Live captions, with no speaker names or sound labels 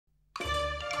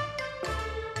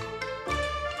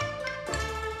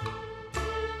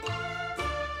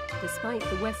Despite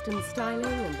the Western styling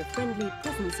and the friendly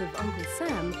presence of Uncle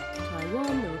Sam,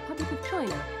 Taiwan, the Republic of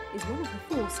China, is one of the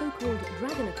 4 so-called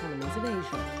dragon economies of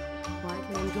Asia,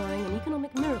 quietly enjoying an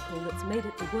economic miracle that's made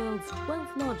it the world's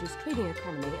 12th largest trading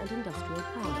economy and industrial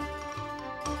power.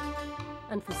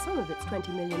 And for some of its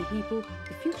 20 million people,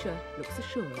 the future looks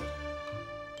assured.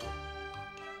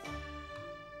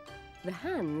 The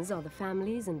Hans are the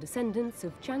families and descendants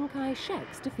of Chiang Kai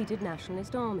Shek's defeated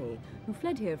nationalist army, who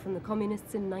fled here from the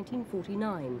communists in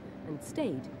 1949 and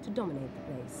stayed to dominate the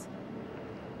place.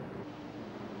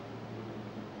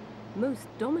 Most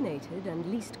dominated and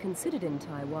least considered in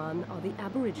Taiwan are the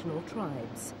Aboriginal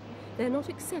tribes. They're not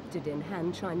accepted in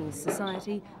Han Chinese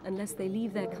society unless they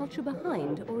leave their culture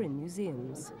behind or in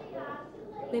museums.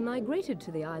 They migrated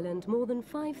to the island more than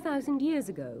 5,000 years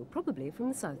ago, probably from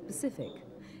the South Pacific.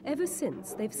 Ever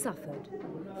since, they've suffered.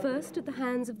 First at the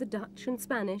hands of the Dutch and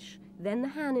Spanish, then the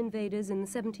Han invaders in the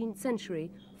 17th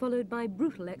century, followed by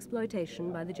brutal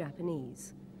exploitation by the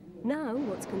Japanese. Now,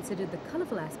 what's considered the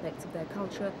colourful aspects of their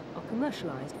culture are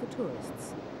commercialised for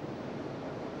tourists.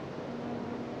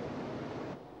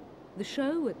 The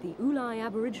show at the Wulai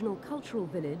Aboriginal Culture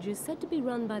Village is said to be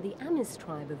run by the Amis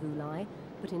tribe of Wulai,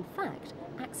 but in fact,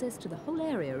 access to the whole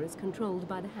area is controlled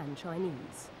by the Han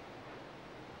Chinese.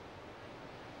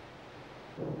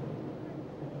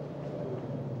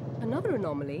 Another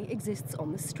anomaly exists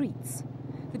on the streets.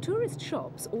 The tourist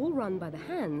shops, all run by the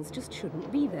Hans, just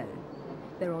shouldn't be there.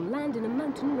 They're on land in a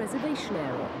mountain reservation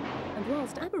area, and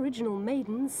whilst Aboriginal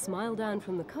maidens smile down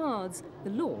from the cards, the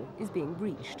law is being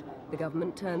breached. The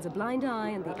government turns a blind eye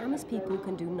and the Amis people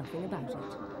can do nothing about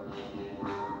it.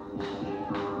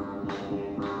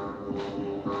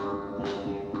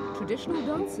 Traditional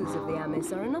dances of the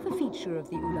Amis are another feature of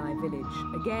the Wulai village.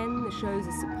 Again, the shows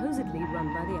are supposedly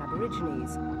run by the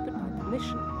Aborigines, but by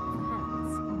permission of the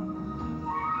Hans.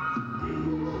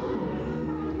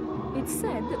 It's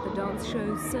said that the dance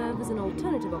shows serve as an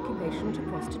alternative occupation to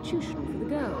prostitution for the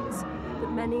girls,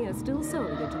 but many are still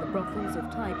sold into the brothels of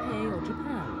Taipei or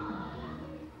Japan.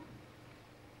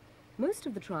 Most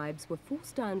of the tribes were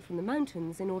forced down from the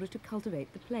mountains in order to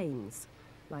cultivate the plains.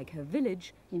 Like her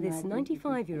village, this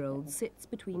 95-year-old sits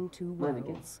between 2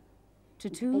 worlds.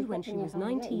 Tattooed when she was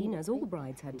 19, as all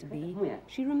brides had to be,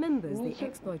 she remembers the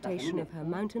exploitation of her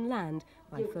mountain land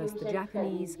by first the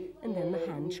Japanese and then the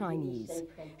Han Chinese.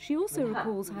 She also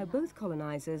recalls how both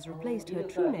colonizers replaced her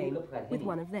true name with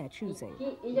one of their choosing.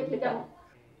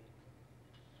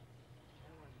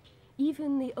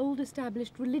 Even the old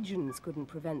established religions couldn't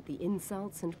prevent the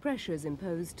insults and pressures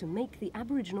imposed to make the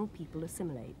Aboriginal people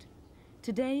assimilate.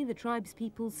 Today, the tribe's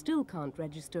people still can't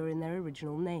register in their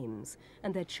original names,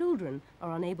 and their children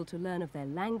are unable to learn of their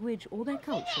language or their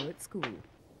culture at school.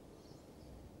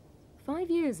 5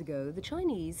 years ago, the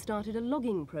Chinese started a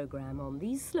logging program on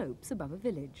these slopes above a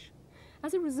village.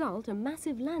 As a result, a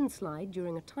massive landslide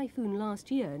during a typhoon last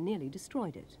year nearly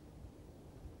destroyed it.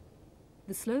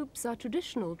 The slopes are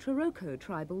traditional Troroko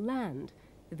tribal land.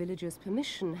 The villagers'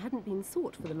 permission hadn't been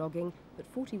sought for the logging, but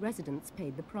 40 residents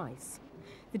paid the price.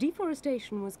 The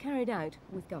deforestation was carried out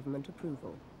with government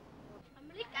approval.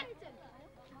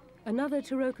 Another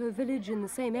Troroko village in the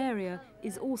same area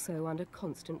is also under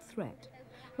constant threat.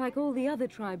 Like all the other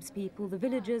tribespeople, the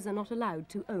villagers are not allowed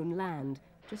to own land,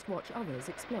 just watch others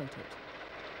exploit it.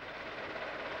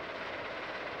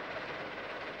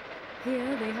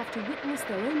 Here they have to witness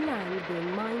their own land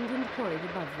being mined and quarried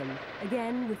above them,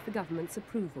 again with the government's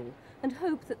approval, and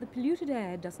hope that the polluted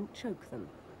air doesn't choke them.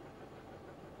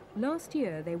 Last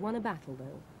year they won a battle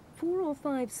though. 4 or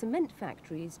 5 cement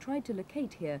factories tried to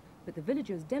locate here, but the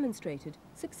villagers demonstrated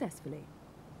successfully.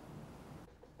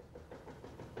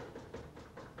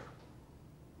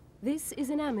 This is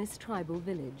an Amis tribal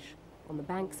village. On the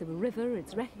banks of a river,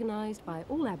 it's recognized by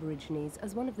all Aborigines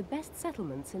as one of the best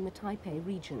settlements in the Taipei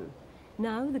region.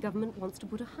 Now the government wants to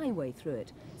put a highway through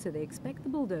it, so they expect the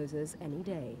bulldozers any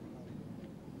day.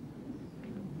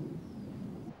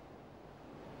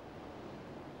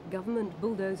 Government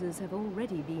bulldozers have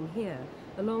already been here,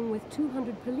 along with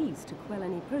 200 police to quell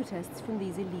any protests from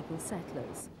these illegal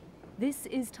settlers. This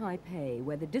is Taipei,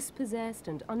 where the dispossessed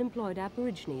and unemployed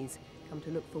Aborigines come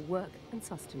to look for work and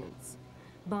sustenance.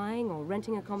 Buying or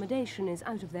renting accommodation is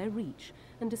out of their reach,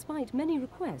 and despite many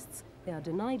requests, they are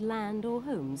denied land or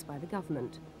homes by the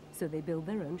government, so they build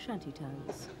their own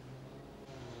shantytowns.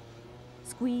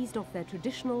 Squeezed off their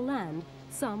traditional land,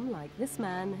 some, like this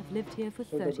man, have lived here for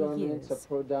 30 years.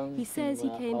 He says he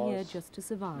came here just to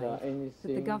survive, that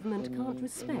the government can't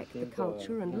respect the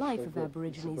culture and life of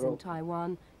Aborigines in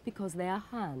Taiwan because they are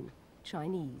Han,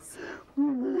 Chinese.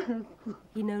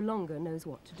 He no longer knows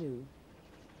what to do.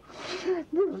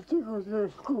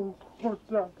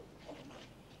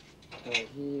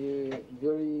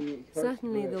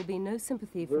 Certainly there'll be no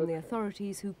sympathy from the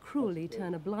authorities who cruelly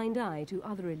turn a blind eye to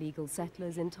other illegal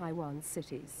settlers in Taiwan's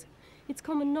cities. It's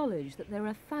common knowledge that there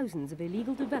are thousands of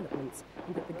illegal developments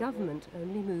and that the government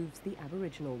only moves the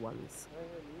Aboriginal ones.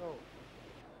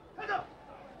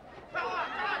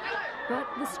 But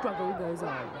the struggle goes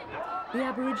on. The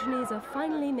Aborigines are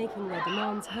finally making their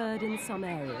demands heard in some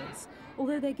areas,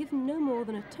 although they're given no more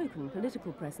than a token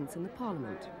political presence in the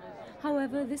parliament.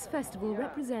 However, this festival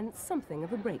represents something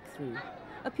of a breakthrough.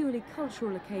 A purely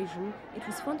cultural occasion, it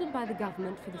was funded by the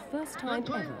government for the first time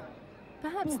ever.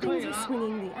 Perhaps things are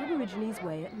swinging the Aborigines'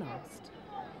 way at last.